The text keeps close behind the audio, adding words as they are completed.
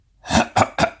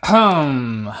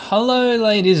Hello,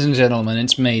 ladies and gentlemen.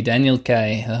 It's me, Daniel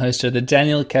K, the host of the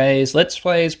Daniel K's Let's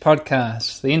Plays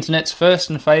podcast, the internet's first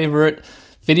and favourite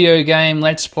video game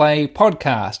Let's Play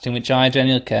podcast, in which I,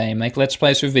 Daniel K, make Let's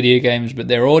Plays for video games, but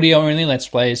they're audio-only Let's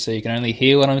Plays, so you can only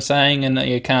hear what I'm saying and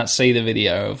you can't see the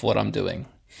video of what I'm doing.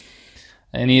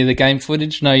 Any of the game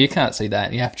footage? No, you can't see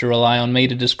that. You have to rely on me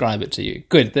to describe it to you.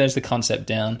 Good, there's the concept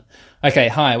down. Okay,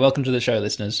 hi, welcome to the show,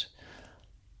 listeners.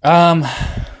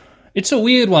 It's a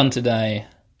weird one today.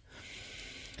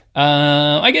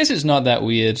 I guess it's not that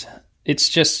weird. It's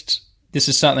just, this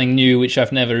is something new which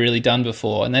I've never really done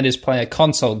before, and that is play a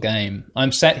console game.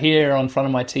 I'm sat here on front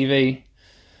of my TV.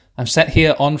 I'm sat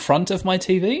here on front of my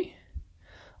TV?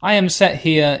 I am sat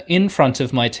here in front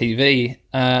of my TV,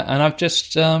 and I've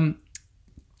just got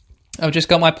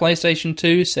my PlayStation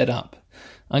 2 set up.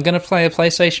 I'm going to play a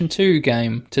PlayStation 2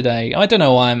 game today. I don't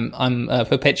know why I'm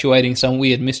perpetuating some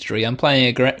weird mystery. I'm playing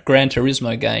a Gran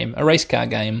Turismo game, a race car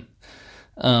game.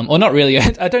 Or not really.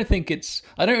 I don't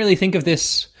really think of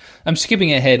this. I'm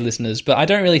skipping ahead, listeners, but I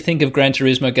don't really think of Gran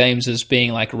Turismo games as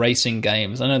being like racing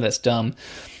games. I know that's dumb.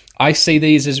 I see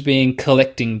these as being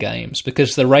collecting games,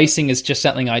 because the racing is just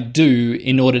something I do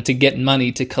in order to get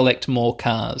money to collect more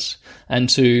cars and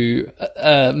to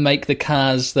make the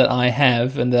cars that I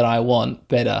have and that I want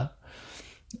better.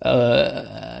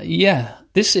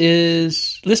 This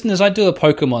is... Listeners, I do a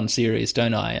Pokemon series,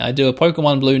 don't I? I do a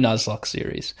Pokemon Blue Nuzlocke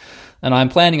series, and I'm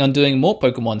planning on doing more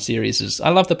Pokemon series. I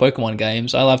love the Pokemon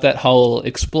games. I love that whole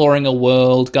exploring a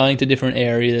world, going to different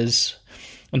areas,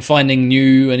 and finding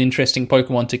new and interesting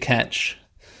Pokemon to catch,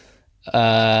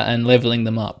 and leveling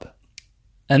them up.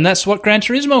 And that's what Gran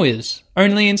Turismo is.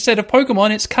 Only instead of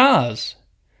Pokemon, it's cars.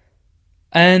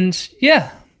 And,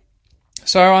 yeah.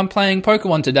 So I'm playing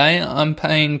Pokemon today. I'm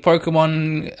playing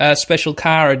Pokemon Special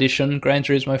Car Edition, Gran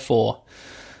Turismo 4.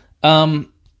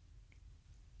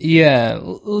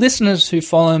 Listeners who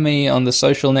follow me on the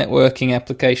social networking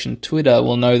application Twitter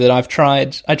will know that I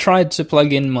tried to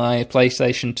plug in my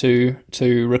PlayStation 2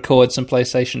 to record some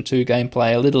PlayStation 2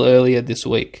 gameplay a little earlier this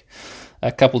week,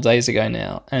 a couple days ago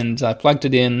now, and I plugged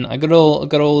it in. I got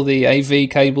all the AV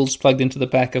cables plugged into the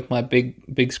back of my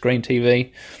big screen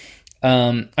TV.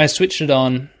 I switched it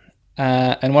on,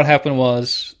 and what happened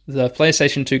was the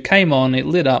PlayStation 2 came on, it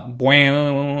lit up,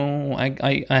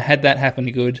 I had that happen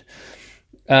good.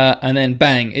 And then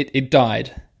bang, it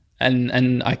died,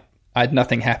 and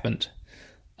nothing happened.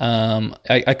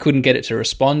 I couldn't get it to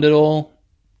respond at all.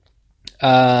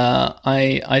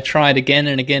 I tried again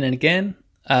and again and again,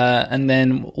 and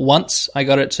then once I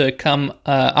got it to come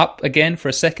up again for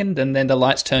a second, and then the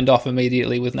lights turned off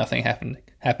immediately with nothing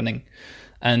happening.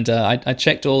 And I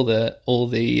checked all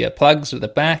the plugs at the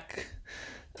back,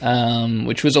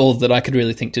 which was all that I could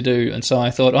really think to do. And so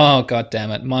I thought, oh, god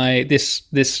damn it, this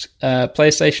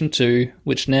PlayStation 2,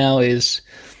 which now is,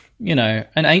 an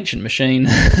ancient machine,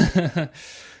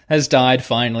 has died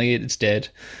finally. It's dead.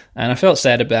 And I felt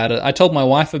sad about it. I told my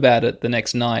wife about it the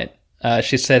next night.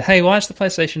 She said, hey, why is the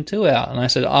PlayStation 2 out? And I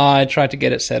said, I tried to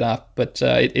get it set up, but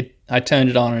I turned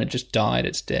it on and it just died.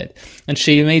 It's dead. And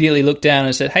she immediately looked down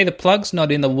and said, hey, the plug's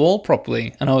not in the wall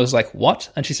properly. And I was like,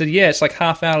 what? And she said, yeah, it's like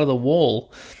half out of the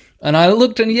wall. And I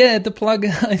looked and yeah, the plug,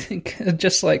 I think,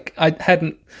 just like I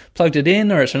hadn't plugged it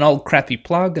in, or it's an old crappy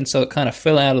plug, and so it kind of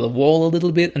fell out of the wall a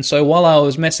little bit. And so while I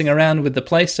was messing around with the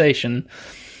PlayStation,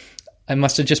 I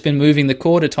must have just been moving the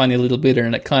cord a tiny little bit,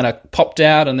 and it kind of popped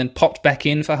out and then popped back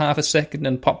in for half a second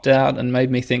and popped out and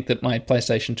made me think that my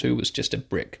PlayStation 2 was just a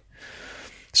brick.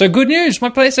 So good news, my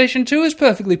PlayStation 2 is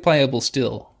perfectly playable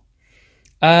still.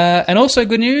 And also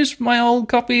good news, my old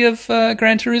copy of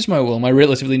Gran Turismo, well, my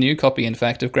relatively new copy, in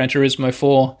fact, of Gran Turismo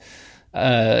 4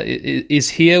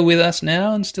 is here with us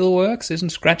now and still works,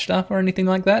 isn't scratched up or anything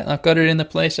like that. I've got it in the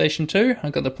PlayStation 2.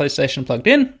 I've got the PlayStation plugged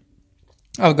in.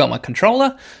 I've got my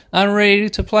controller. I'm ready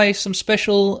to play some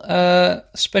special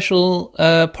Pokemon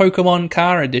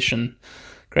Car Edition,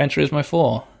 Gran Turismo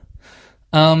 4.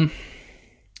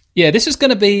 This is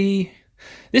going to be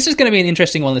an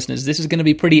interesting one, listeners. This is going to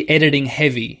be pretty editing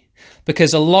heavy,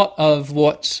 because a lot of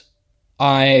what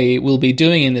I will be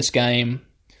doing in this game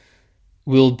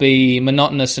will be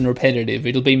monotonous and repetitive.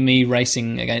 It'll be me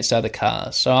racing against other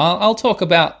cars. So I'll talk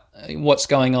about what's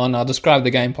going on. I'll describe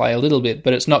the gameplay a little bit,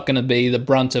 but it's not going to be the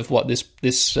brunt of what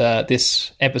this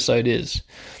episode is.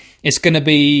 It's going to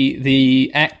be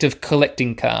the act of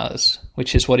collecting cars,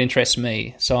 which is what interests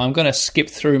me. So I'm going to skip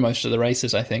through most of the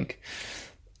races, I think.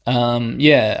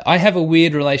 I have a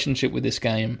weird relationship with this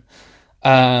game.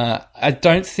 I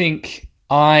don't think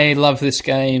I love this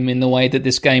game in the way that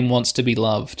this game wants to be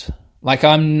loved. Like,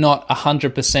 I'm not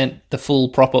 100% the full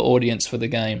proper audience for the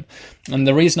game. And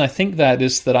the reason I think that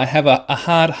is that I have a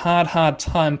hard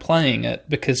time playing it,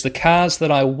 because the cars that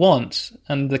I want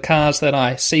and the cars that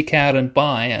I seek out and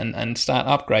buy and start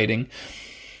upgrading,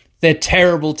 they're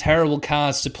terrible, terrible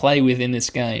cars to play with in this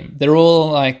game. They're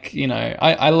all like, you know,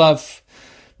 I love...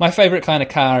 My favourite kind of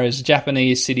car is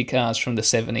Japanese city cars from the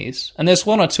 70s. And there's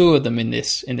one or two of them in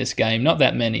this game, not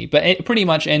that many. But pretty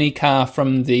much any car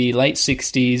from the late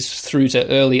 60s through to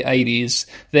early 80s,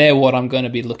 they're what I'm going to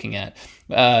be looking at.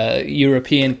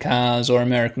 European cars or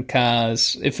American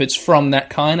cars, if it's from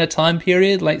that kind of time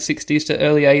period, late 60s to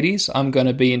early 80s, I'm going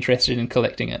to be interested in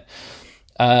collecting it.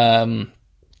 And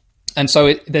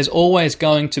so there's always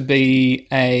going to be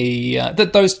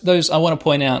those I want to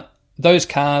point out, those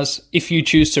cars, if you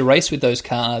choose to race with those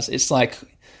cars, it's like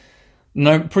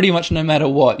pretty much no matter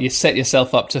what, you set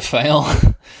yourself up to fail.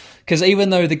 Because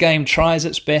even though the game tries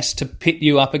its best to pit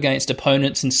you up against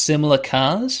opponents in similar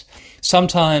cars,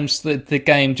 sometimes the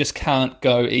game just can't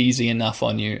go easy enough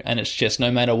on you, and it's just no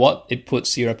matter what it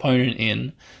puts your opponent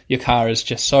in, your car is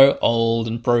just so old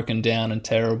and broken down and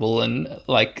terrible, and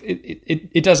like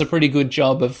it does a pretty good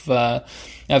job of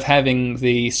having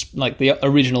the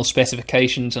original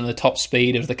specifications and the top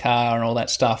speed of the car and all that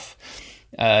stuff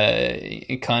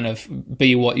kind of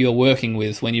be what you're working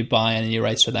with when you buy and you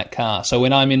race with that car. So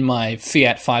when I'm in my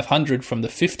Fiat 500 from the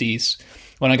 50s,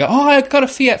 when I go, oh, I got a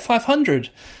Fiat 500,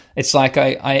 it's like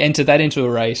I enter that into a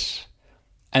race,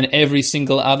 and every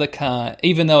single other car,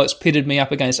 even though it's pitted me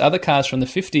up against other cars from the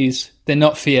 50s, they're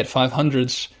not Fiat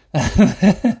 500s.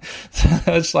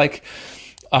 So it's like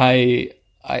I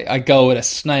go at a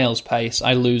snail's pace.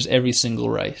 I lose every single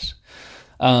race.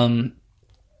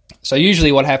 So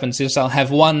usually what happens is I'll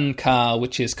have one car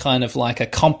which is kind of like a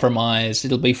compromise.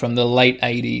 It'll be from the late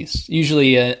 80s,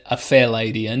 usually a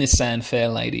Fairlady, a Nissan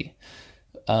Fairlady.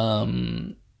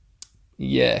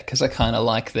 Yeah, because I kind of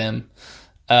like them.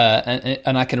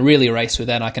 And I can really race with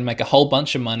that. I can make a whole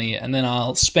bunch of money, and then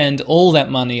I'll spend all that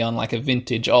money on like a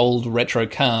vintage old retro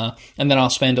car, and then I'll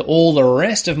spend all the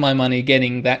rest of my money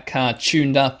getting that car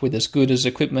tuned up with as good as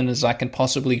equipment as I can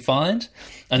possibly find.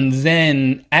 And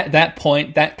then at that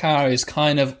point, that car is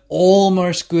kind of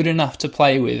almost good enough to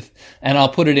play with, and I'll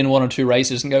put it in one or two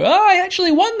races and go, oh, I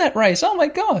actually won that race. Oh my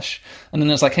gosh. And then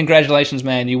it's like, congratulations,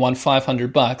 man, you won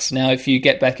 $500. Now, if you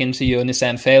get back into your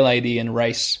Nissan Fairlady and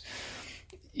race,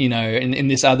 you know, in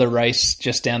this other race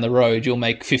just down the road, you'll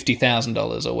make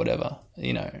 $50,000 or whatever.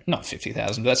 You know, not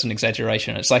 50,000, that's an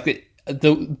exaggeration. It's like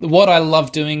what I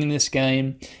love doing in this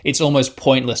game, it's almost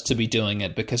pointless to be doing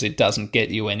it because it doesn't get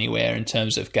you anywhere in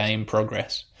terms of game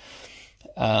progress.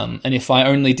 And if I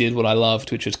only did what I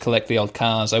loved, which was collect the old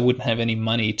cars, I wouldn't have any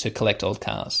money to collect old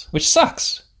cars, which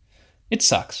sucks. It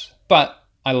sucks, but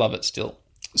I love it still.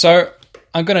 So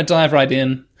I'm going to dive right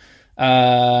in.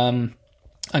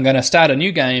 I'm going to start a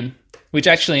new game, which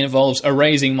actually involves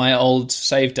erasing my old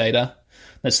save data.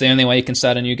 That's the only way you can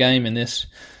start a new game in this.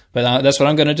 But that's what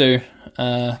I'm going to do,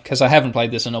 because I haven't played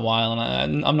this in a while,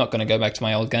 and I'm not going to go back to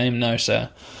my old game. No, sir.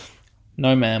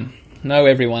 No, ma'am. No,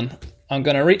 everyone. I'm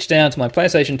going to reach down to my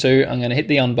PlayStation 2, I'm going to hit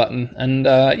the on button, and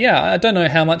I don't know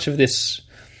how much of this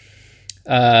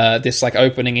like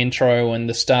opening intro and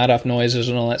the startup noises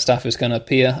and all that stuff is going to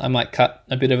appear. I might cut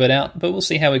a bit of it out, but we'll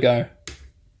see how we go.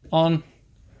 On.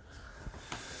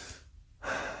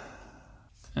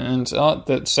 And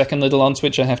the second little on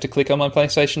switch I have to click on my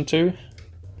PlayStation 2.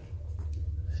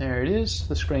 There it is,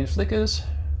 the screen flickers.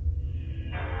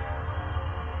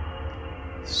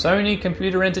 Sony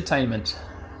Computer Entertainment.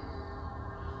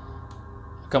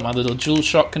 I've got my little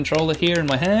DualShock controller here in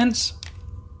my hands.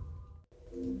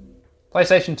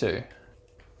 PlayStation 2.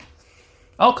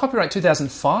 Oh, copyright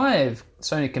 2005,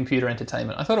 Sony Computer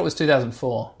Entertainment. I thought it was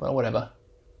 2004, but whatever.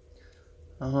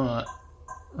 Alright,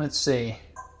 let's see.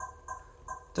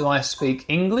 Do I speak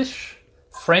English,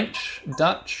 French,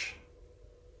 Dutch?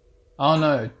 Oh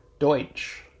no,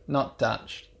 Deutsch, not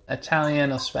Dutch.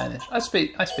 Italian or Spanish? I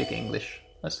speak English.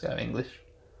 Let's go English.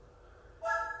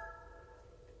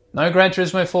 No Gran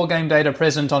Turismo 4 game data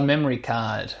present on memory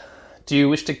card. Do you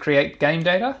wish to create game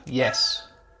data? Yes.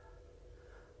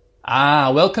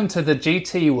 Welcome to the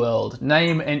GT world.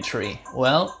 Name entry.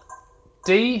 Well,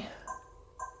 D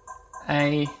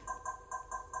A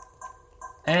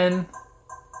N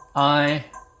I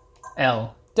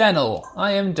L. Daniel.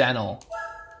 I am Daniel.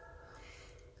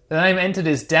 The name entered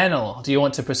is Daniel. Do you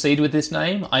want to proceed with this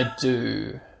name? I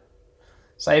do.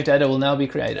 Save data will now be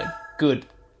created. Good.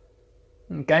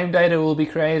 Game data will be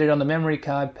created on the memory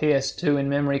card PS2 in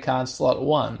memory card slot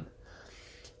 1.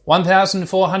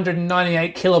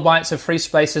 1,498 kilobytes of free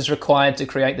space is required to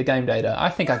create the game data. I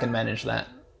think I can manage that.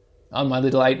 on my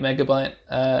little 8 megabyte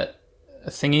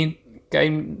thingy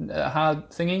game hard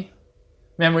thingy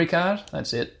memory card.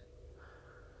 That's it.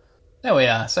 There we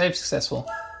are. Save successful.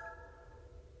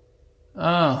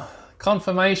 Oh,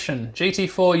 confirmation.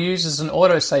 GT4 uses an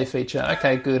autosave feature.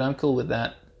 Okay, good. I'm cool with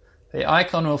that. The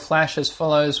icon will flash as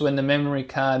follows when the memory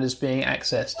card is being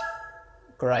accessed.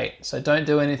 Great. So don't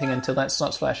do anything until that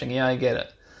stops flashing. Yeah, I get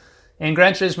it. In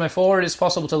Gran Turismo 4, it is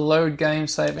possible to load game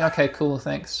save. Okay, cool.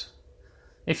 Thanks.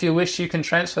 If you wish, you can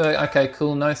transfer. Okay,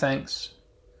 cool. No thanks.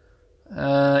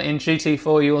 In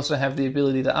GT4, you also have the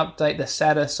ability to update the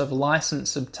status of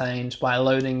license obtained by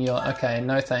loading your... Okay,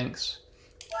 no thanks.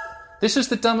 This is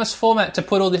the dumbest format to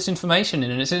put all this information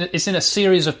in. It's in a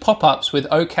series of pop-ups with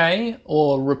OK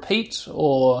or repeat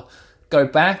or go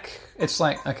back. It's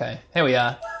like, okay, here we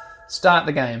are. Start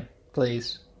the game,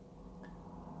 please.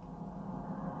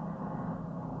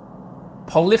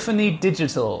 Polyphony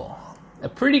Digital. A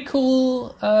pretty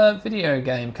cool video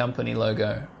game company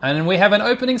logo. And we have an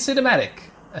opening cinematic.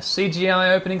 A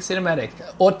CGI opening cinematic.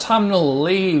 Autumnal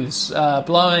leaves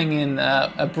blowing in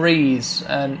a breeze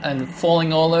and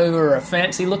falling all over a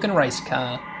fancy looking race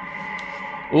car.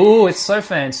 Ooh, it's so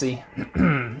fancy.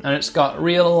 And it's got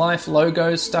real life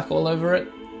logos stuck all over it.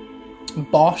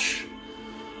 Bosch.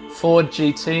 Ford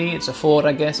GT. It's a Ford,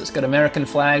 I guess. It's got American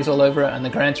flags all over it and the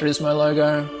Gran Turismo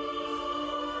logo.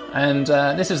 And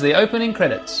this is the opening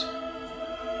credits.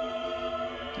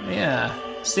 Yeah.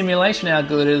 Simulation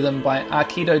algorithm by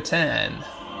Aikido Tan.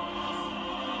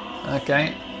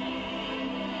 Okay.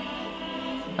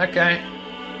 Okay.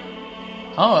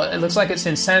 Oh, it looks like it's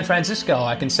in San Francisco.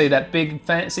 I can see that big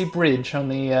fancy bridge on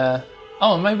the...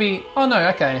 Oh, maybe... Oh, no,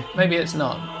 okay. Maybe it's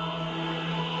not.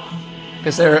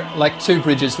 Because there are like two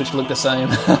bridges which look the same.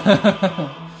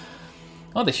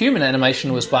 Oh, the human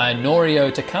animation was by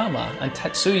Norio Takama and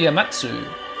Tatsuya Matsu.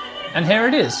 And here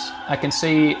it is. I can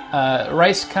see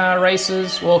race car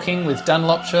racers walking with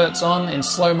Dunlop shirts on in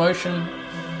slow motion.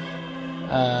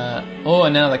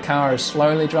 And now the car is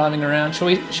slowly driving around. Shall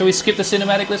we skip the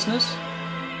cinematic, listeners?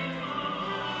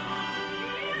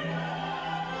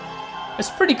 It's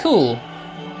pretty cool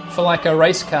for like a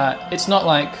race car. It's not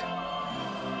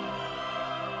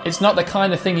the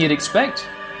kind of thing you'd expect,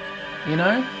 you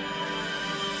know?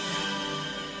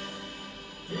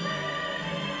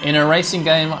 In a racing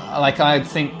game, like I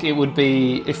think it would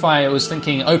be, if I was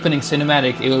thinking opening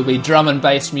cinematic, it would be drum and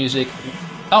bass music.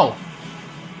 Oh.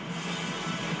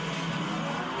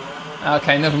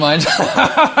 Okay, never mind.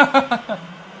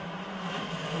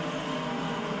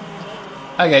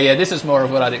 Okay, yeah, this is more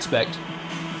of what I'd expect.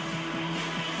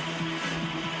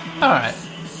 Alright.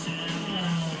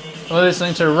 We're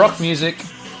listening to rock music.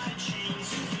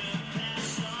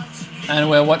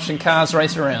 And we're watching cars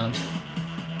race around.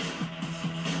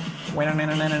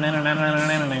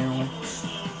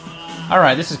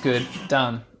 Alright, this is good.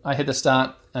 Done. I hit the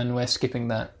start and we're skipping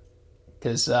that.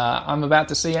 Because I'm about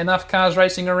to see enough cars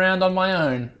racing around on my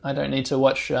own. I don't need to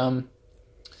watch an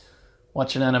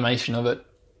animation of it.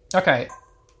 Okay.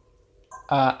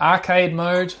 Arcade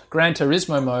mode, Gran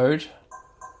Turismo mode.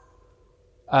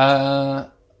 I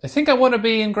think I want to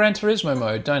be in Gran Turismo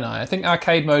mode, don't I? I think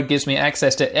arcade mode gives me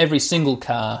access to every single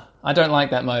car. I don't like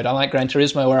that mode. I like Gran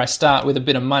Turismo where I start with a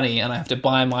bit of money and I have to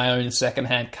buy my own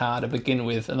second-hand car to begin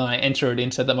with, and then I enter it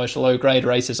into the most low-grade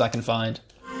races I can find.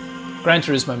 Gran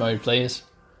Turismo mode, please.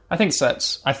 I think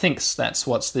that's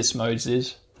what this mode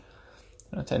is.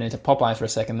 I'll turn into Popeye for a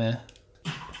second there.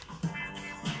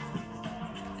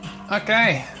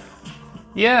 Okay.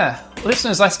 Yeah.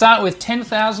 Listeners, I start with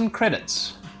 10,000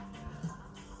 credits.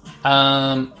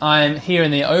 I'm here in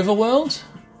the overworld.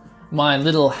 My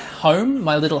little home,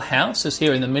 my little house is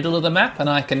here in the middle of the map, and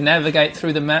I can navigate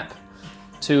through the map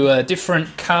to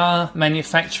different car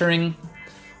manufacturing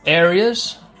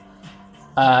areas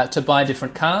to buy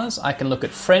different cars. I can look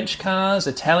at French cars,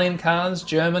 Italian cars,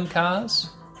 German cars,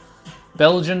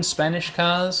 Belgian, Spanish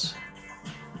cars,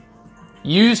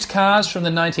 used cars from the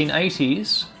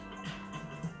 1980s,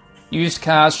 used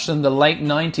cars from the late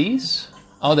 90s.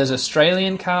 Oh, there's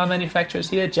Australian car manufacturers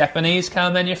here, Japanese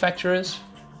car manufacturers,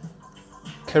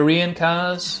 Korean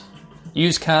cars,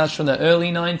 used cars from the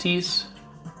early 90s,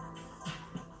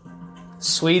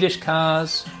 Swedish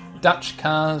cars, Dutch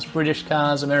cars, British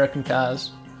cars, American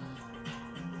cars.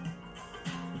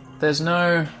 There's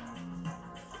no...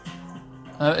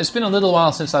 it's been a little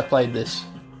while since I've played this.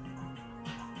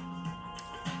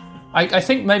 I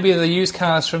think maybe the used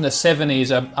cars from the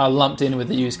 70s are lumped in with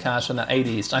the used cars from the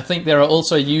 80s. I think there are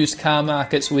also used car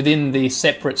markets within the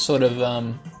separate sort of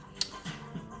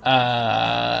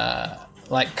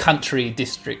like country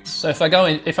districts. So if I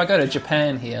go to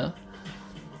Japan here,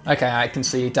 Okay, I can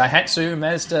see Daihatsu,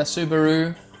 Mazda,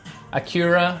 Subaru,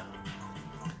 Acura,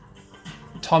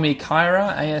 Tommy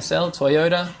Kaira, ASL,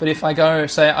 Toyota. But if I go,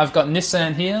 say, I've got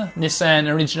Nissan here. Nissan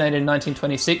originated in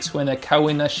 1926 when a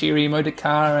Kawasaki motor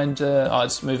car and...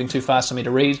 it's moving too fast for me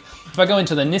to read. If I go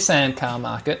into the Nissan car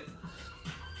market,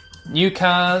 new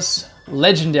cars,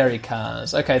 legendary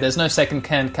cars. Okay, there's no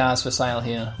second-hand cars for sale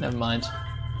here. Never mind.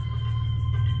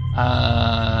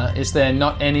 Is there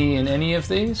not any in any of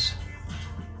these?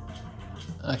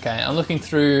 Okay, I'm looking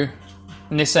through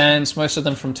Nissans, most of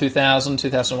them from 2000,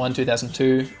 2001,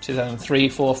 2002, 2003,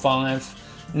 4,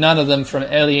 5. None of them from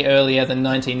earlier than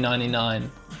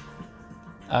 1999.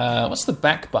 What's the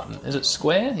back button? Is it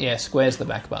square? Yeah, square's the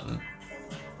back button.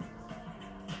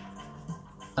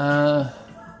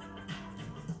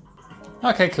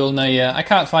 Okay, cool. No, yeah, I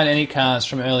can't find any cars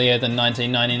from earlier than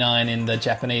 1999 in the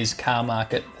Japanese car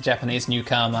market, the Japanese new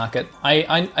car market.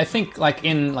 I think like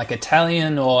in like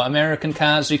Italian or American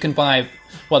cars, you can buy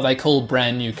what they call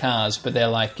brand new cars, but they're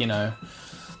like, you know,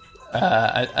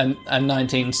 a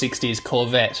 1960s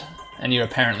Corvette, and you're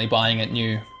apparently buying it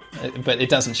new, but it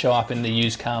doesn't show up in the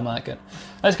used car market.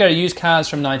 Let's go to used cars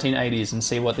from 1980s and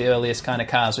see what the earliest kind of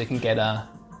cars we can get are.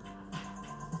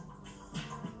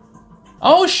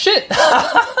 Oh shit!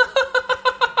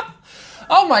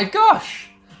 Oh my gosh,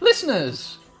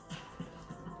 listeners.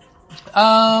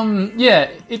 Yeah,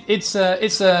 it's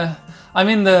I'm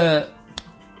in the.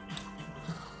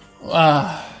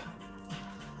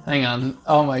 Hang on.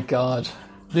 Oh my god,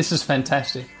 this is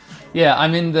fantastic. Yeah,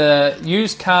 I'm in the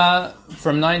used car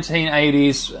from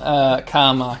 1980s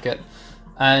car market,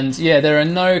 and yeah, there are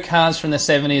no cars from the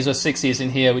 70s or 60s in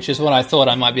here, which is what I thought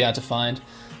I might be able to find.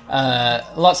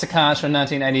 Lots of cars from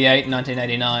 1988 and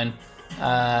 1989.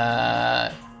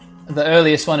 The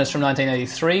earliest one is from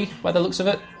 1983 by the looks of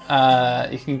it.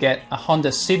 You can get a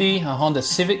Honda City, a Honda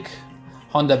Civic,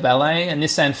 Honda Ballet, a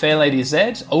Nissan Fairlady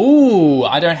Z. Ooh,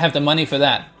 I don't have the money for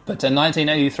that. But a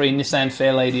 1983 Nissan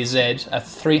Fairlady Z, a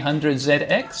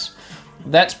 300ZX.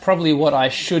 That's probably what I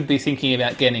should be thinking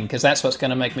about getting, because that's what's going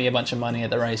to make me a bunch of money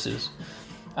at the races.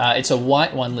 It's a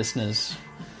white one, listeners.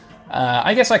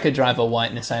 I guess I could drive a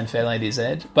white Nissan Fairlady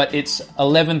Z, but it's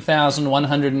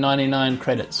 11,199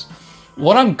 credits.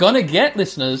 What I'm going to get,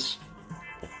 listeners,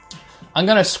 I'm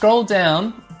going to scroll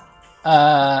down.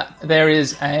 There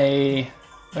is a...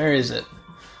 Where is it?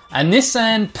 A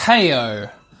Nissan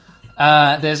Payo.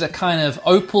 There's a kind of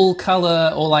opal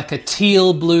colour or like a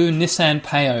teal blue Nissan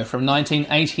Payo from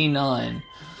 1989.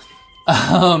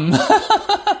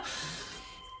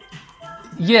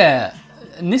 Yeah...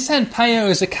 Nissan Payo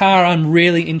is a car I'm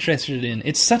really interested in.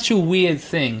 It's such a weird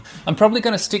thing. I'm probably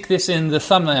going to stick this in the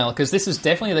thumbnail because this is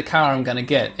definitely the car I'm going to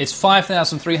get. It's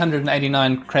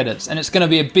 5,389 credits, and it's going to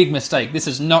be a big mistake. This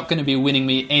is not going to be winning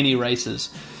me any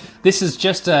races. This is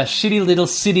just a shitty little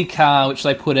city car which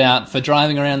they put out for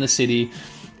driving around the city.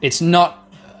 It's not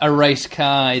a race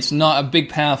car. It's not a big,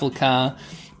 powerful car.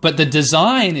 But the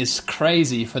design is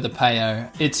crazy for the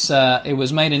Payo. It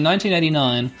was made in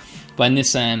 1989... by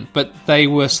Nissan, but they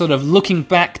were sort of looking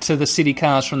back to the city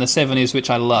cars from the 70s, which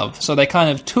I love. So they kind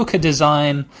of took a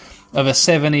design of a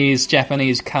 70s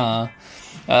Japanese car,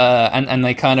 and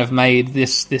they kind of made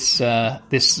this late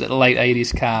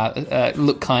 80s car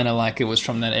look kind of like it was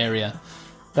from that area.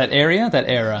 That area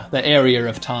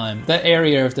of time, that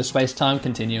area of the space-time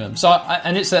continuum. So,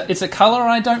 and it's a color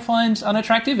I don't find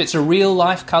unattractive. It's a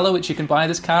real-life color which you can buy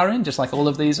this car in, just like all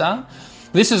of these are.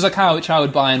 This is a car which I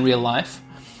would buy in real life.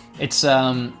 It's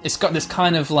got this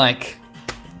kind of like,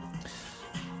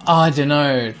 I don't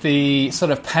know, the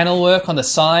sort of panel work on the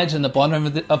sides and the bottom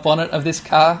of the bonnet of this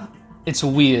car. It's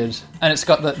weird, and it's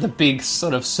got the big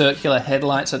sort of circular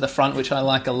headlights at the front, which I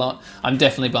like a lot. I'm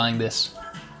definitely buying this.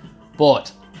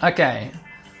 Bought. Okay.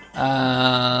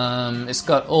 It's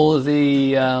got all of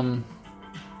the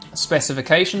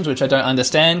specifications, which I don't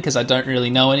understand because I don't really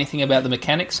know anything about the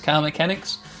mechanics, car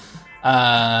mechanics.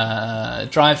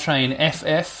 Drivetrain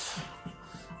FF,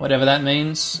 whatever that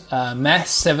means. Mass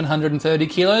 730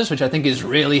 kilos, which I think is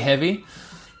really heavy.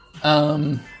 Power.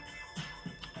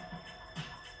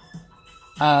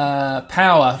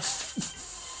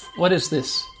 What is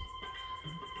this?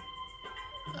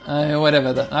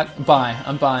 Whatever.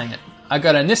 I'm buying it. I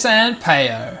got a Nissan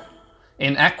Payo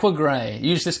in aqua grey.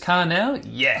 Use this car now?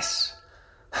 Yes.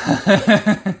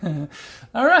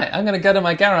 All right, I'm going to go to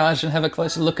my garage and have a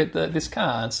closer look at this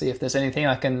car and see if there's anything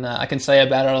I can say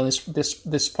about it on this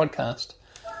podcast.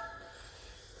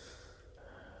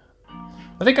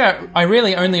 I think I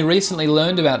really only recently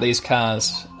learned about these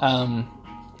cars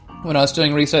when I was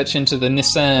doing research into the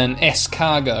Nissan S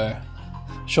Cargo.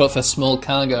 short for small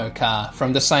cargo car,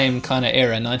 from the same kind of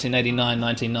era, 1989,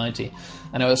 1990.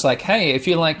 And it was like, hey, if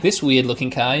you like this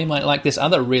weird-looking car, you might like this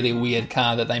other really weird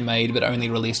car that they made but only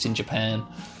released in Japan.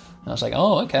 And I was like,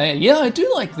 oh, okay, yeah, I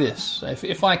do like this.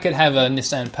 If I could have a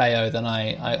Nissan Payo, then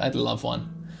I'd love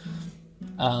one.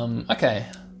 Okay.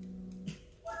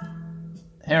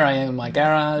 Here I am in my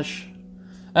garage.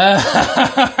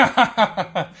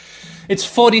 It's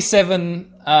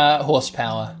 47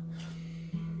 horsepower.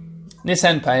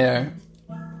 Nissan Payo.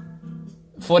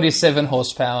 47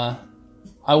 horsepower.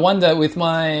 I wonder with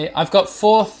I've got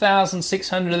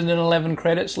 4,611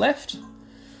 credits left.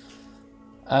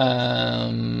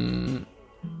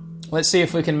 Let's see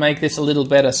if we can make this a little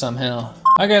better somehow.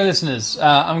 Okay, listeners,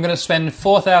 I'm going to spend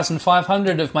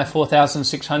 4,500 of my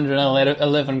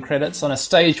 4,611 credits on a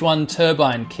Stage 1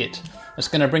 turbine kit. It's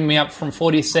going to bring me up from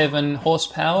 47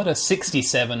 horsepower to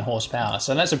 67 horsepower,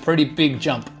 so that's a pretty big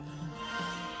jump.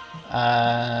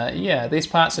 Yeah, these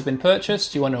parts have been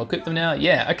purchased. Do you want to equip them now?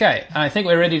 Yeah, okay. I think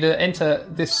we're ready to enter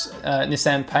this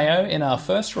Nissan Payo in our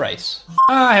first race.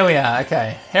 Here we are,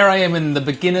 okay. Here I am in the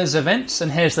beginners events, and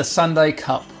here's the Sunday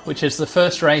Cup, which is the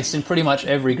first race in pretty much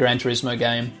every Gran Turismo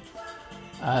game.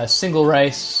 Single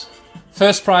race.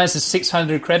 First prize is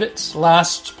 600 credits.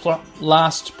 Last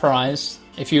prize,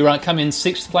 if you come in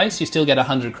 6th place, you still get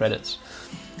 100 credits.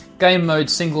 Game mode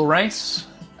single race.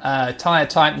 Tyre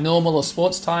type normal or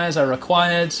sports tyres are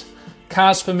required.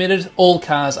 Cars permitted, all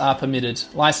cars are permitted.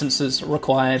 Licenses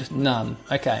required, none.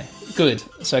 Okay, good.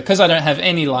 So because I don't have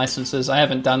any licenses, I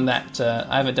haven't done that.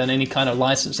 I haven't done any kind of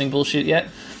licensing bullshit yet.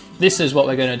 This is what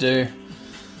we're going to do.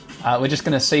 We're just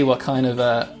going to see what kind of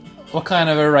a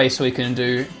race we can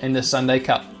do in the Sunday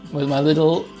Cup with my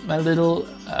little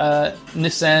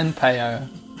Nissan Payo,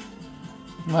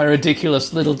 my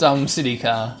ridiculous little dumb city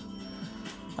car.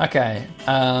 Okay,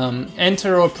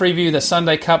 enter or preview the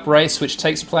Sunday Cup race, which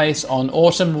takes place on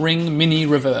Autumn Ring Mini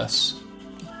Reverse.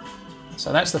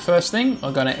 So that's the first thing.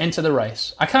 We're going to enter the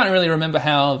race. I can't really remember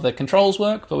how the controls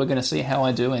work, but we're going to see how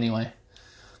I do anyway.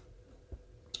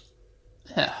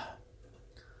 Yeah.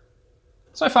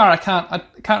 So far, I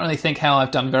can't really think how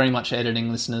I've done very much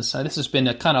editing, listeners. So this has been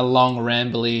a kind of long,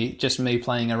 rambly, just me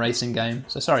playing a racing game.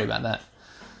 So sorry about that.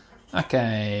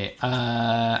 Okay,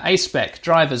 A-Spec,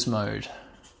 driver's mode.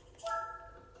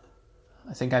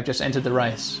 I think I've just entered the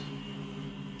race.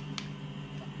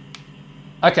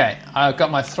 Okay, I've got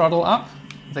my throttle up.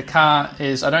 The car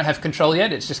is, I don't have control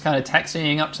yet, it's just kind of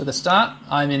taxiing up to the start.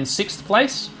 I'm in 6th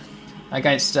place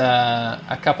against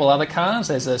a couple other cars.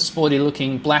 There's a sporty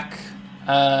looking black,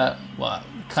 some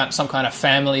kind of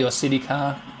family or city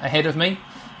car ahead of me.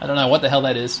 I don't know what the hell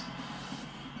that is.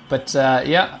 But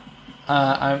yeah,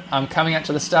 I'm coming up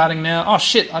to the starting now. Oh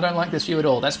shit, I don't like this view at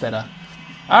all, that's better.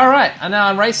 Alright, and now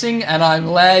I'm racing and I'm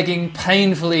lagging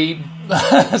painfully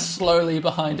slowly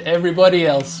behind everybody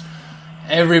else.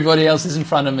 Everybody else is in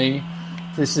front of me.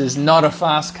 This is not a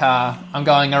fast car. I'm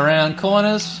going around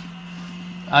corners.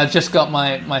 I've just got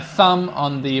my thumb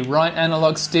on the right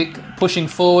analog stick pushing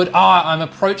forward. I'm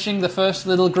approaching the first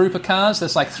little group of cars.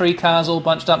 There's like 3 cars all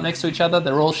bunched up next to each other.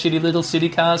 They're all shitty little city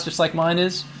cars just like mine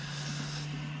is.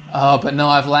 Oh, but no,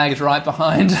 I've lagged right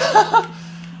behind.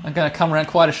 I'm going to come around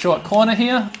quite a short corner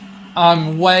here.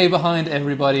 I'm way behind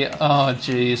everybody. Oh,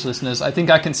 geez, listeners. I think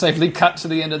I can safely cut to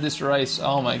the end of this race.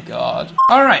 Oh, my God.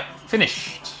 All right,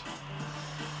 finished.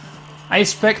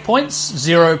 A-Spec points,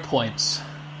 0 points.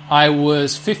 I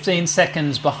was 15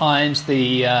 seconds behind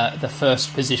the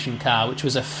first position car, which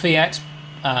was a Fiat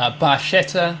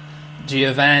Barchetta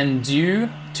Giovan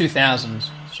Due 2000.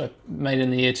 So made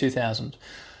in the year 2000.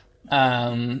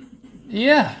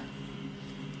 Yeah.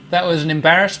 That was an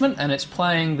embarrassment, and it's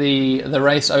playing the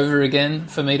race over again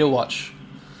for me to watch.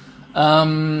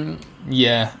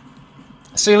 Yeah.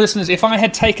 See, listeners, if I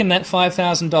had taken that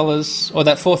 $5,000, or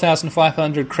that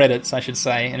 4,500 credits, I should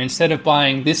say, and instead of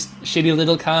buying this shitty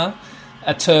little car,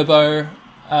 a turbo,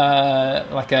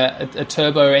 like a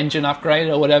turbo engine upgrade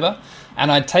or whatever,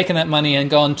 and I'd taken that money and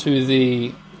gone to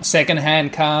the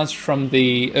second-hand cars from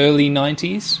the early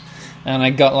 90s, and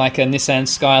I got like a Nissan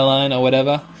Skyline or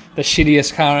whatever, the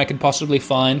shittiest car I could possibly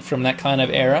find from that kind of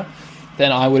era,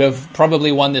 then I would have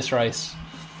probably won this race.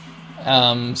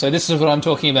 So this is what I'm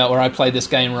talking about, where I played this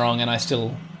game wrong and I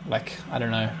still, I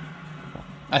don't know.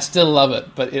 I still love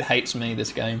it, but it hates me,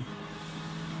 this game.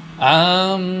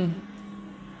 Yeah,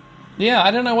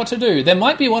 I don't know what to do. There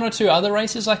might be 1 or 2 other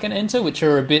races I can enter, which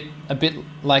are a bit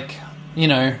like, you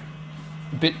know,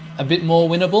 a bit more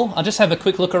winnable. I'll just have a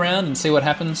quick look around and see what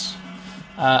happens.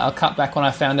 I'll cut back when I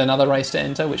found another race to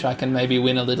enter, which I can maybe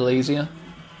win a little easier.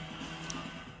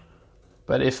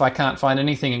 But if I can't find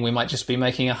anything, we might just be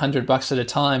making $100 at a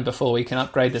time before we can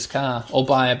upgrade this car or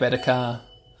buy a better car.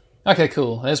 Okay,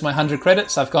 cool. There's my 100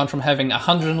 credits. I've gone from having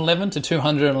 111 to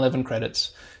 211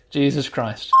 credits. Jesus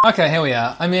Christ. Okay, here we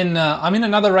are. I'm in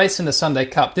another race in the Sunday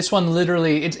Cup. This one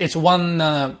literally, it's one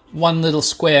little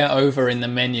square over in the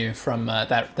menu from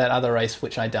that other race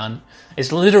which I done.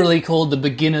 It's literally called the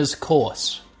Beginner's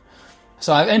Course.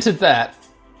 So I've entered that.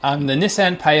 I'm the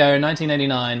Nissan Payo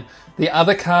 1989. The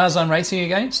other cars I'm racing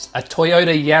against, a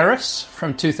Toyota Yaris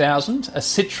from 2000, a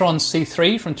Citroen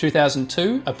C3 from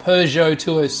 2002, a Peugeot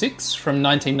 206 from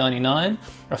 1999,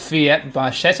 a Fiat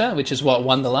Barchetta, which is what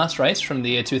won the last race from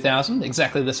the year 2000,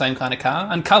 exactly the same kind of car,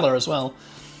 and colour as well,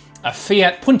 a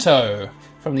Fiat Punto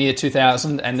from the year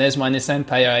 2000, and there's my Nissan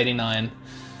Payo 89,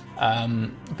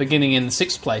 beginning in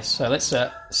 6th place. So let's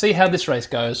see how this race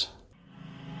goes.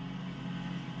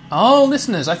 Oh,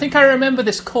 listeners, I think I remember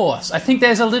this course. I think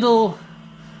there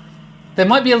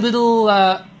might be a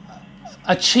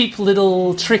cheap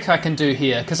little trick I can do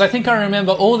here, because I think I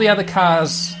remember all the other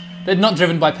cars, they're not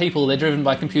driven by people, they're driven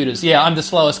by computers. Yeah, I'm the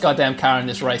slowest goddamn car in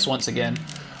this race once again.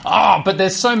 Oh, but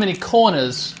there's so many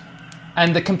corners,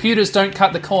 and the computers don't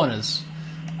cut the corners.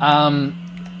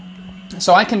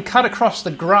 So I can cut across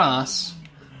the grass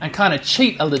and kind of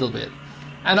cheat a little bit.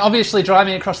 And obviously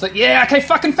driving across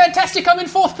fucking fantastic, I'm in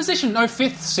 4th position. No,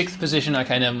 5th, 6th position,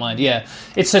 okay, never mind, yeah.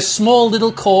 It's a small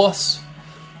little course.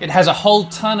 It has a whole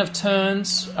ton of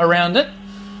turns around it.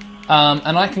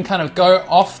 And I can kind of go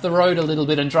off the road a little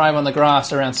bit and drive on the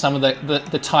grass around some of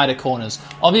the tighter corners.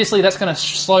 Obviously that's going to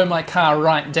slow my car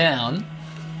right down.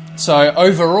 So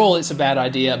overall it's a bad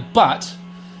idea, but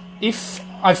if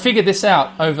I figured this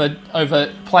out over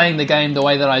playing the game the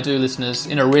way that I do, listeners,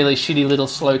 in a really shitty little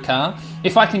slow car.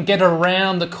 If I can get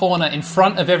around the corner in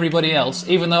front of everybody else,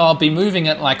 even though I'll be moving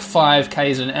at like 5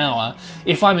 k's an hour,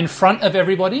 if I'm in front of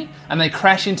everybody and they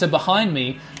crash into behind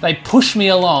me, they push me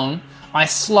along, I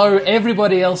slow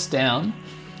everybody else down,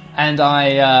 and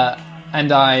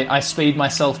I speed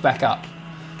myself back up,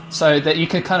 so that you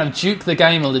can kind of juke the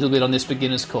game a little bit on this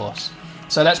beginner's course.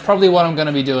 So that's probably what I'm going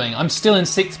to be doing. I'm still in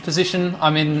 6th position.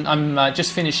 I'm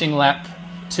just finishing lap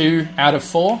 2 out of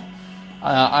 4.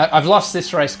 I've lost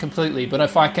this race completely, but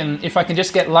if I can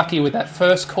just get lucky with that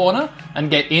first corner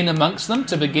and get in amongst them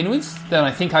to begin with, then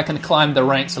I think I can climb the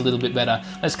ranks a little bit better.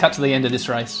 Let's cut to the end of this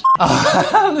race.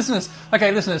 Listeners,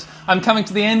 I'm coming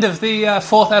to the end of the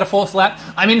 4th out of 4th lap.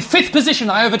 I'm in 5th position.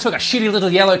 I overtook a shitty little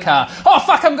yellow car. Oh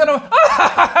fuck!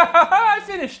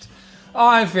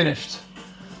 I finished.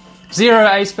 0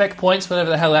 A-spec points, whatever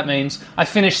the hell that means. I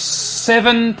finished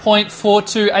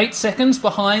 7.428 seconds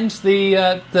behind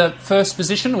the first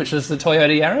position, which was the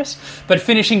Toyota Yaris. But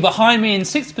finishing behind me in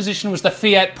 6th position was the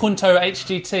Fiat Punto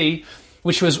HGT,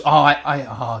 which was...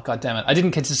 God damn it. I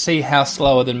didn't get to see how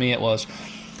slower than me it was.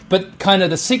 But kind of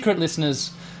the secret,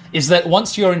 listeners, is that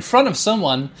once you're in front of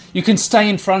someone, you can stay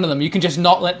in front of them. You can just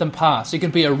not let them pass. You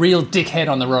can be a real dickhead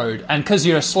on the road. And because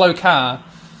you're a slow car,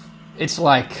 it's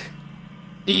like...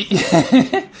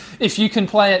 if you can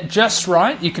play it just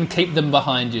right, you can keep them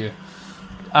behind you,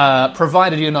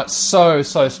 provided you're not so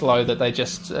slow that they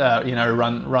just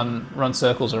run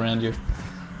circles around you.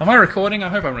 Am I recording? I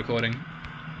hope I'm recording.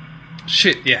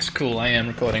 Shit, yes, cool, I am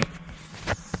recording.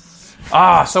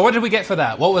 So what did we get for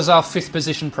that? What was our 5th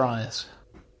position prize?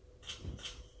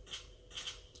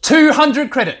 200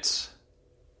 credits.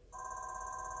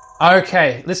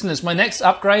 Okay, listeners, my next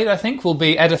upgrade, I think, will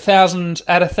be at 1,000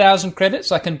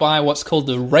 credits. I can buy what's called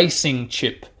the racing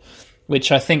chip,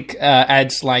 which I think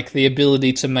adds like the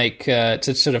ability to make to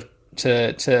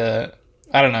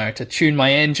tune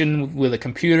my engine with a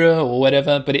computer or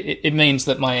whatever. But it means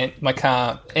that my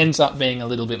car ends up being a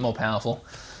little bit more powerful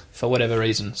for whatever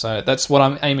reason. So that's what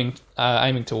I'm aiming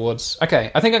towards.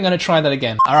 Okay, I think I'm going to try that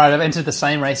again. All right, I've entered the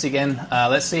same race again.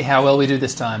 Let's see how well we do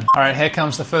this time. All right, here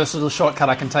comes the first little shortcut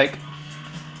I can take.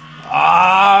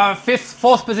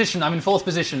 4th position. I'm in 4th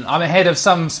position. I'm ahead of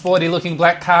some sporty-looking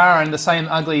black car and the same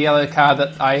ugly yellow car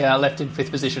that I left in 5th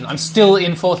position. I'm still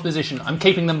in 4th position. I'm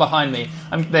keeping them behind me.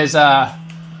 There's 3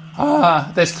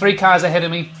 cars ahead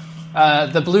of me.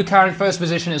 The blue car in 1st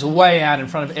position is way out in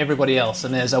front of everybody else,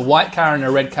 and there's a white car and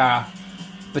a red car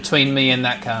between me and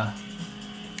that car.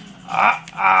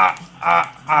 I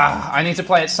need to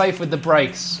play it safe with the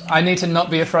brakes. I need to not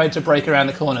be afraid to brake around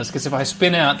the corners, because if I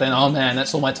spin out, then oh man,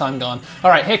 that's all my time gone.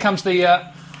 All right, here comes the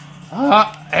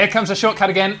shortcut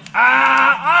again.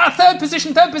 3rd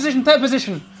position. I'm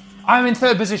in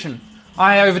 3rd position.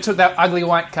 I overtook that ugly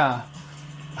white car.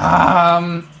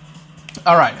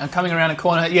 All right, I'm coming around a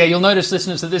corner. Yeah, you'll notice,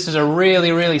 listeners, that this is a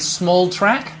really, really small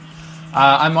track.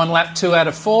 I'm on lap 2 out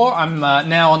of 4. I'm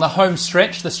now on the home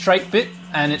stretch, the straight bit.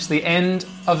 and it's the end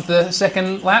of the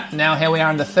second lap. Now here we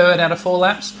are in the third out of 4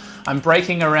 laps. I'm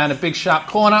braking around a big sharp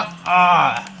corner.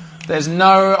 There's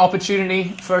no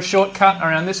opportunity for a shortcut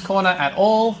around this corner at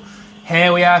all.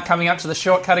 Here we are coming up to the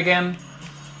shortcut again.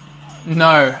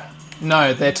 No,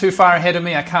 they're too far ahead of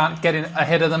me. I can't get in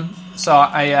ahead of them. So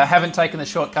I haven't taken the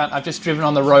shortcut. I've just driven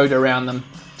on the road around them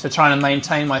to try and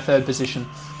maintain my third position.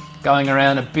 Going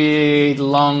around a big,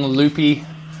 long, loopy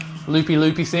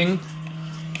thing.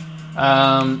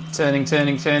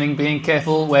 Turning, being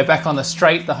careful. We're back on the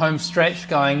straight, the home stretch,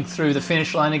 going through the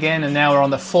finish line again, and now we're on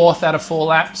the 4th out of 4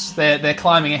 laps. They're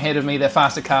climbing ahead of me. They're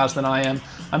faster cars than I am.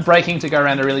 I'm braking to go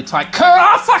around a really tight curve.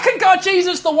 Oh, fucking God,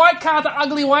 Jesus, the white car, the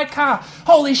ugly white car.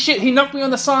 Holy shit, he knocked me on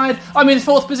the side. I'm in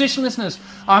 4th position, listeners.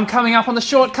 I'm coming up on the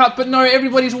shortcut, but no,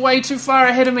 everybody's way too far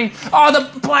ahead of me. Oh,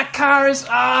 the black car is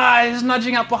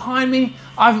nudging up behind me.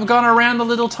 I've gone around the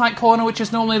little tight corner, which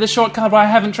is normally the shortcut, but I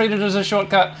haven't treated it as a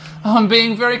shortcut. I'm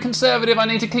being very conservative. I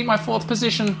need to keep my 4th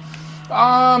position.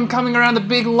 I'm coming around the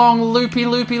big, long, loopy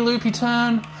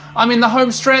turn. I'm in the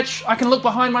home stretch. I can look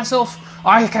behind myself.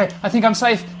 Okay, I think I'm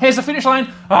safe. Here's the finish line.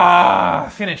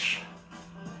 Finish.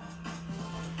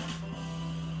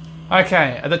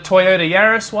 Okay, the Toyota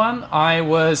Yaris one, I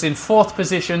was in 4th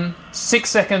position, 6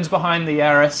 seconds behind the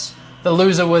Yaris. The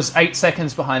loser was 8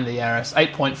 seconds behind the Yaris,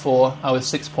 8.4. I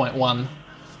was 6.1.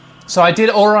 So I did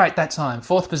all right that time,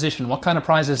 4th position. What kind of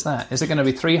prize is that? Is it going to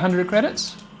be 300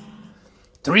 credits?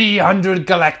 300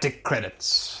 galactic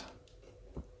credits.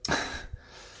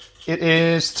 It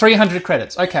is 300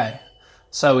 credits. Okay.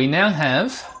 So we now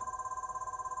have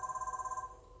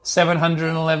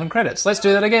 711 credits. Let's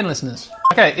do that again, listeners.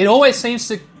 Okay, it always seems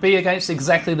to be against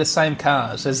exactly the same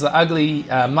cars. There's the ugly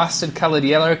mustard-coloured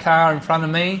yellow car in front of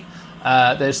me.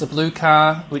 There's the blue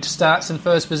car, which starts in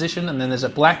 1st position, and then there's a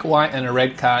black, white, and a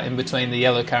red car in between the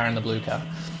yellow car and the blue car.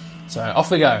 So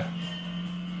off we go.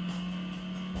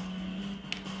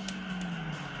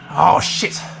 Oh,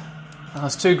 shit. I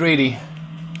was too greedy.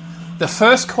 The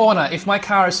first corner, if my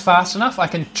car is fast enough, I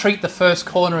can treat the first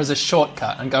corner as a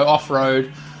shortcut and go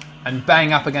off-road and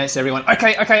bang up against everyone.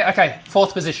 Okay.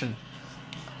 4th position.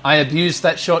 I abused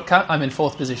that shortcut. I'm in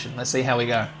 4th position. Let's see how we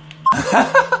go.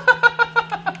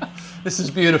 This is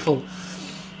beautiful.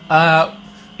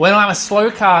 When I'm a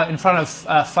slow car in front of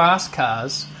fast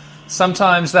cars,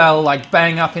 sometimes they'll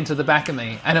bang up into the back of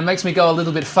me, and it makes me go a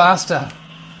little bit faster.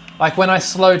 Like when I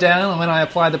slow down and when I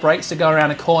apply the brakes to go around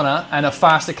a corner and a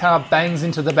faster car bangs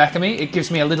into the back of me, it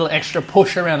gives me a little extra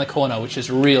push around the corner, which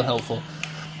is real helpful.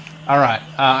 All right,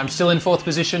 I'm still in 4th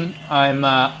position.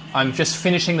 I'm just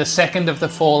finishing the 2nd of the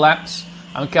 4 laps.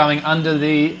 I'm going under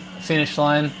the finish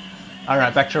line. All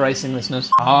right, back to racing, listeners.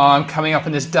 Oh, I'm coming up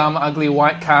in this dumb, ugly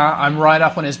white car. I'm right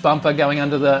up on his bumper, going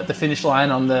under the finish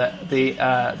line on the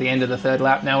end of the 3rd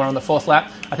lap. Now we're on the 4th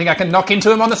lap. I think I can knock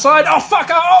into him on the side. Oh, fuck!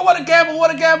 Oh, what a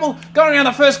gamble! Going around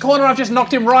the first corner, I've just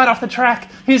knocked him right off the track.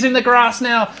 He's in the grass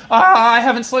now. I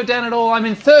haven't slowed down at all. I'm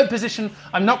in 3rd position.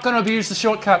 I'm not going to abuse the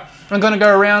shortcut. I'm going to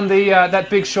go around that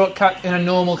big shortcut in a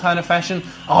normal kind of fashion.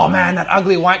 Oh, man, that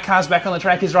ugly white car's back on the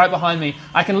track. He's right behind me.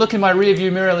 I can look in my rear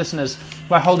view mirror, listeners,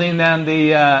 by holding down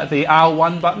the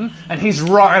R1 button, and he's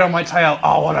right on my tail.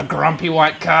 Oh, what a grumpy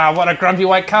white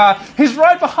car. He's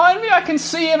right behind me. I can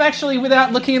see him actually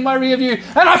without looking in my rear view,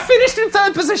 and I finished in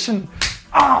 3rd position.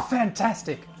 Oh,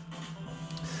 fantastic.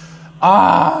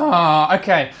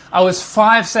 Okay. I was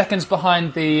 5 seconds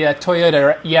behind the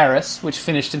Toyota Yaris, which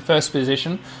finished in 1st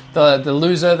position. The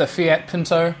loser, the Fiat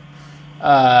Punto,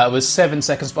 was 7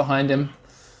 seconds behind him.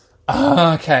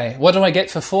 Okay, what do I get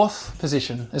for 4th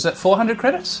position? Is it 400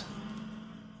 credits?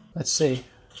 Let's see.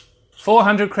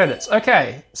 400 credits.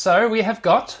 Okay, so we have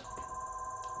got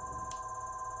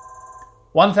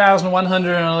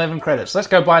 1,111 credits. Let's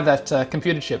go buy that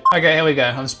computer chip. Okay, here we go.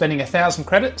 I'm spending 1,000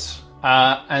 credits,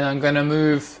 and I'm going to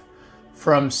move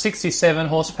from 67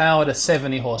 horsepower to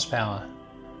 70 horsepower.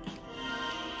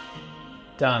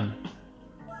 Done.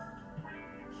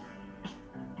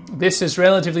 This is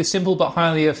relatively simple but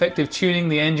highly effective tuning.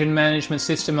 The engine management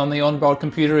system on the onboard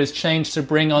computer is changed to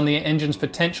bring on the engine's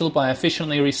potential by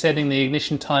efficiently resetting the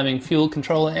ignition timing, fuel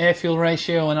controller, air-fuel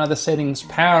ratio and other settings.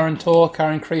 Power and torque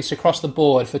are increased across the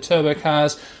board. For turbo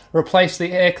cars, replace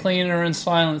the air cleaner and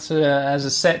silencer as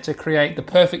a set to create the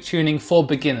perfect tuning for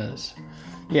beginners.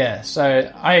 Yeah,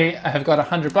 so I have got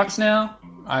 $100 now.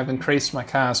 I've increased my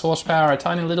car's horsepower a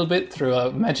tiny little bit through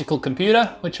a magical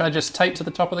computer, which I just taped to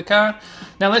the top of the car.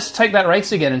 Now let's take that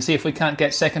race again and see if we can't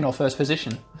get 2nd or 1st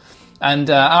position. And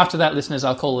after that, listeners,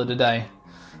 I'll call it a day.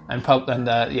 And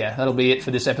that'll be it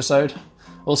for this episode.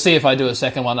 We'll see if I do a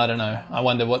second one. I don't know. I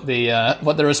wonder what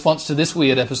the response to this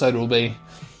weird episode will be.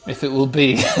 If it will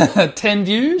be 10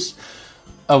 views,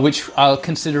 which I'll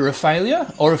consider a failure,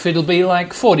 or if it'll be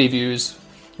like 40 views,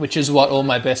 which is what all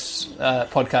my best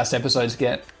podcast episodes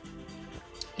get.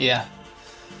 Yeah.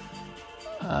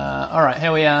 All right,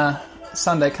 here we are.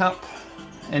 Sunday Cup.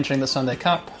 Entering the Sunday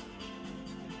Cup.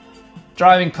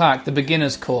 Driving Park, the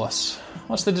beginner's course.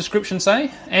 What's the description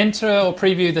say? Enter or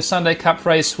preview the Sunday Cup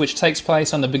race, which takes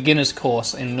place on the beginner's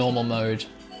course in normal mode.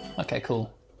 Okay,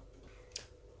 cool.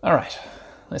 All right,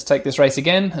 let's take this race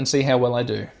again and see how well I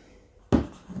do.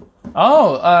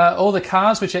 Oh, all the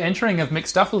cars which are entering have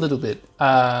mixed up a little bit.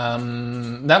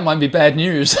 That might be bad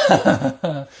news.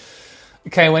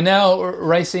 Okay, we're now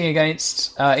racing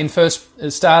against,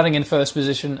 starting in first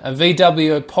position, a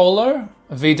VW Polo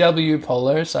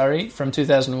from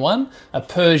 2001, a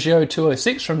Peugeot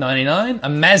 206 from 99, a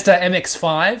Mazda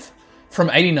MX-5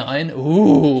 from 89.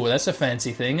 Ooh, that's a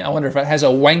fancy thing. I wonder if it has a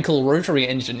Wankel rotary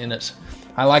engine in it.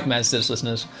 I like Mazdas,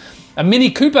 listeners. A Mini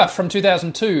Cooper from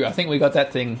 2002. I think we got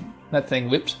that thing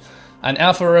whipped. An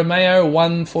Alfa Romeo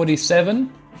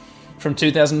 147 from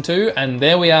 2002, and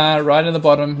there we are, right in the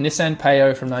bottom, Nissan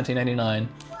Payo from 1989.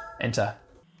 Enter.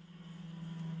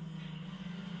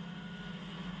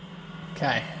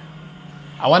 Okay.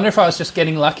 I wonder if I was just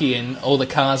getting lucky in all the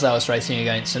cars I was racing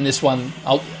against, and this one,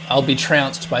 I'll be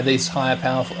trounced by these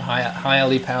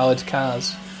highly powered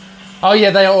cars. Oh yeah,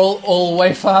 they are all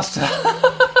way faster.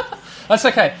 That's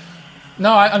okay.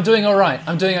 No, I'm doing all right.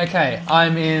 I'm doing okay.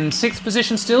 I'm in 6th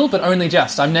position still, but only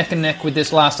just. I'm neck and neck with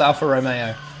this last Alfa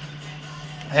Romeo.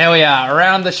 Here we are,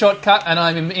 around the shortcut, and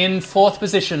I'm in 4th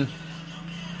position.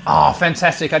 Oh,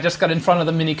 fantastic. I just got in front of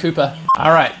the Mini Cooper.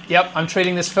 All right, yep, I'm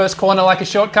treating this first corner like a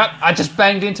shortcut. I just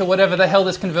banged into whatever the hell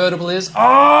this convertible is.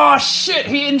 Oh, shit,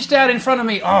 he inched out in front of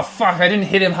me. Oh, fuck, I didn't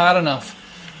hit him hard enough.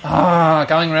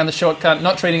 Going around the shortcut,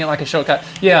 not treating it like a shortcut.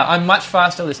 Yeah, I'm much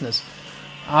faster, listeners.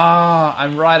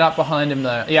 I'm right up behind him,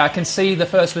 though. Yeah, I can see the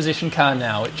first position car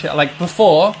now, which, like,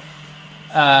 before...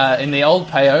 in the old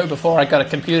Payo, before I got a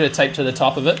computer taped to the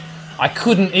top of it, I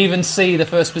couldn't even see the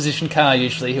first position car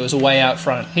usually. He was way out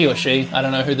front. He or she. I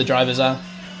don't know who the drivers are.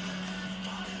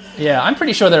 Yeah, I'm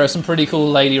pretty sure there are some pretty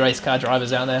cool lady race car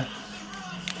drivers out there.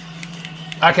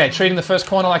 Okay, treating the first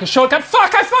corner like a shortcut.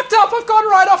 Fuck, I fucked up! I've gone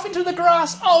right off into the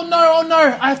grass! Oh no!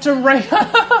 I have to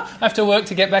I have to work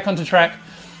to get back onto track.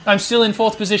 I'm still in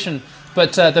 4th position,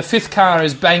 but the 5th car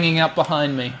is banging up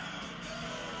behind me.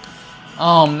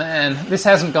 Oh man, this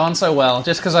hasn't gone so well,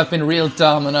 just because I've been real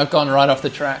dumb and I've gone right off the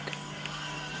track.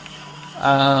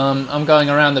 I'm going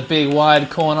around the big wide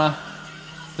corner,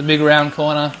 the big round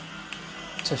corner,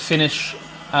 to finish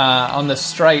on the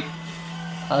straight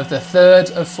of the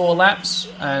 3rd of 4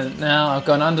 laps, and now I've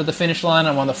gone under the finish line.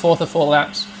 I'm on the 4th of 4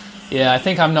 laps. Yeah, I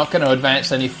think I'm not going to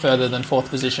advance any further than 4th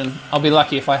position. I'll be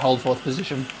lucky if I hold 4th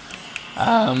position.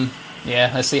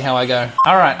 Yeah, let's see how I go.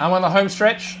 Alright, I'm on the home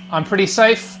stretch. I'm pretty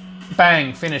safe.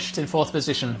 Bang, finished in 4th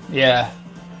position. Yeah.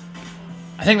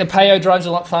 I think the Payo drives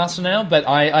a lot faster now, but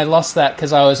I lost that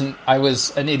because I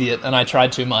was an idiot and I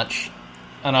tried too much.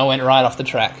 And I went right off the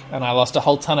track. And I lost a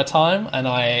whole ton of time, and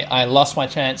I lost my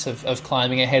chance of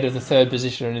climbing ahead of the 3rd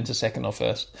position and into 2nd or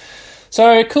 1st.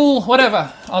 So, cool,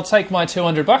 whatever. I'll take my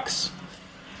 $200.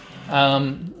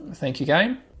 Thank you,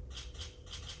 game.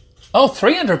 Oh,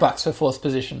 $300 for 4th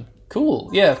position. Cool.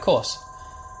 Yeah, of course.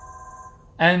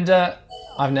 And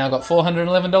I've now got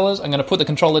 $411. I'm going to put the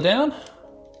controller down.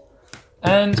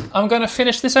 And I'm going to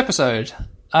finish this episode.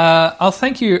 I'll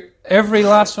thank you, every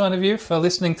last one of you, for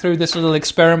listening through this little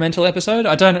experimental episode.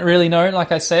 I don't really know,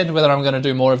 like I said, whether I'm going to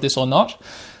do more of this or not.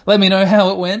 Let me know how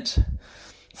it went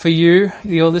for you,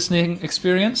 your listening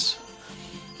experience.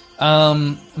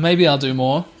 Maybe I'll do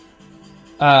more.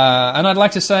 And I'd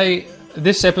like to say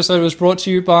this episode was brought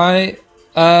to you by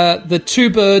the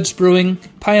Two Birds Brewing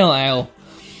Pale Ale.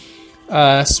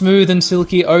 Smooth and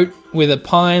silky oat with a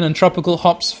pine and tropical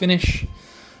hops finish.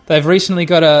 They've recently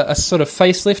got a sort of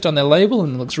facelift on their label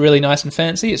and it looks really nice and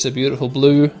fancy. It's a beautiful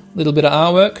blue little bit of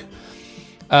artwork.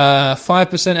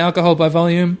 5% alcohol by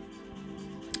volume.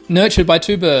 Nurtured by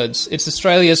Two Birds. It's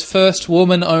Australia's first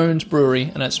woman-owned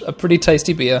brewery, and it's a pretty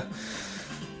tasty beer.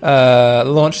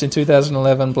 Launched in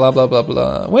 2011, blah, blah, blah,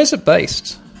 blah. Where's it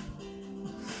based?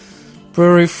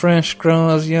 Brewery, fresh,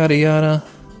 growers, yada, yada.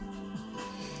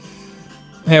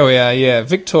 Here we are, yeah,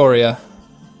 Victoria.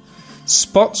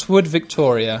 Spotswood,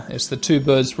 Victoria is the Two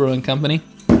Birds Brewing Company.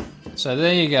 So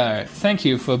there you go. Thank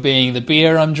you for being the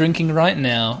beer I'm drinking right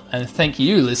now, and thank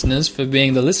you, listeners, for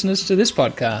being the listeners to this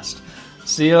podcast.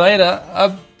 See you later.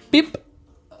 A beep.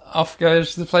 Off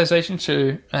goes the PlayStation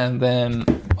 2, and then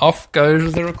off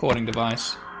goes the recording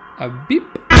device. A beep.